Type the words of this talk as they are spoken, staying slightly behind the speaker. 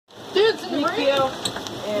Thank you.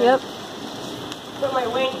 And Yep. put my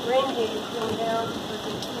rain gauge going down.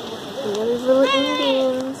 And there's little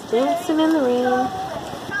Indians dancing in the rain.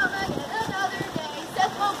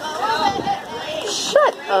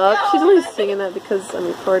 Shut up. She's only singing that because I'm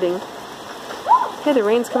recording. Okay, the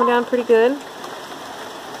rain's coming down pretty good.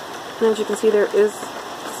 And as you can see, there is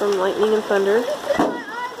some lightning and thunder.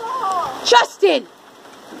 Justin!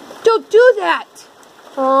 Don't do that!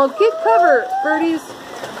 Oh, get cover, birdies.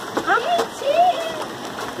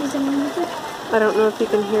 I don't know if you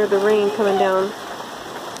can hear the rain coming down.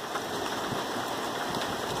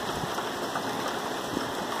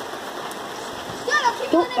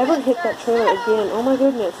 Don't ever hit that trailer again. Oh my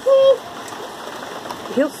goodness.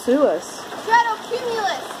 He'll sue us.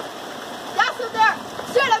 Stratocumulus. That's what they're.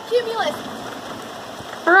 Stratocumulus.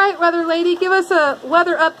 Alright, weather lady, give us a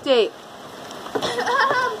weather update.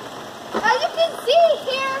 As you can see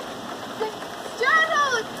here, the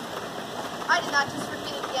stratos. I did not just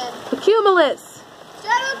forget again. The cumulus.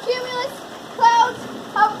 Stratocumulus clouds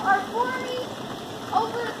are forming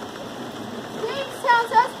over Jamestown,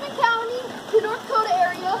 Sussex County, the North Dakota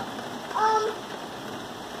area.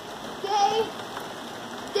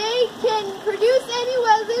 They can produce any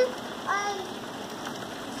weather, and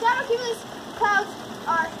stratocumulus clouds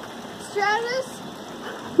are stratus,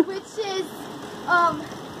 which is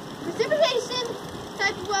precipitation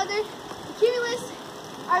type of weather. The cumulus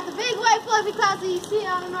are the big white fluffy clouds that you see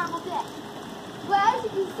on a normal day. But as you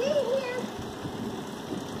can see here,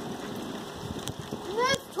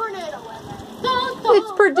 that's tornado weather.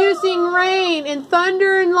 It's producing rain and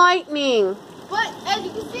thunder and lightning. But as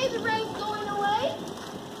you can see, the rain's going away,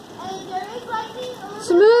 and there is lightning. It's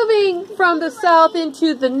moving from the south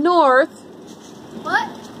into the north. What?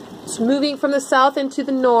 It's moving from the south into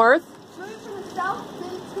the north. Moving from the south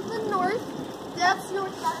into the north. That's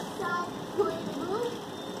north, south, going to move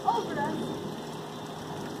over us.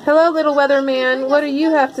 Hello, little weatherman. What do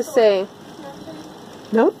you have to say?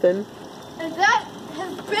 Nothing. And that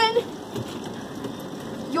has been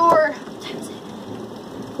your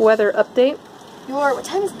Weather update? what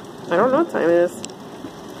time is it? I don't know what time it is.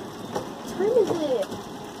 What time is it?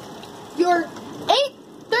 Your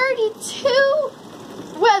 8:32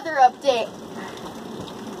 weather update.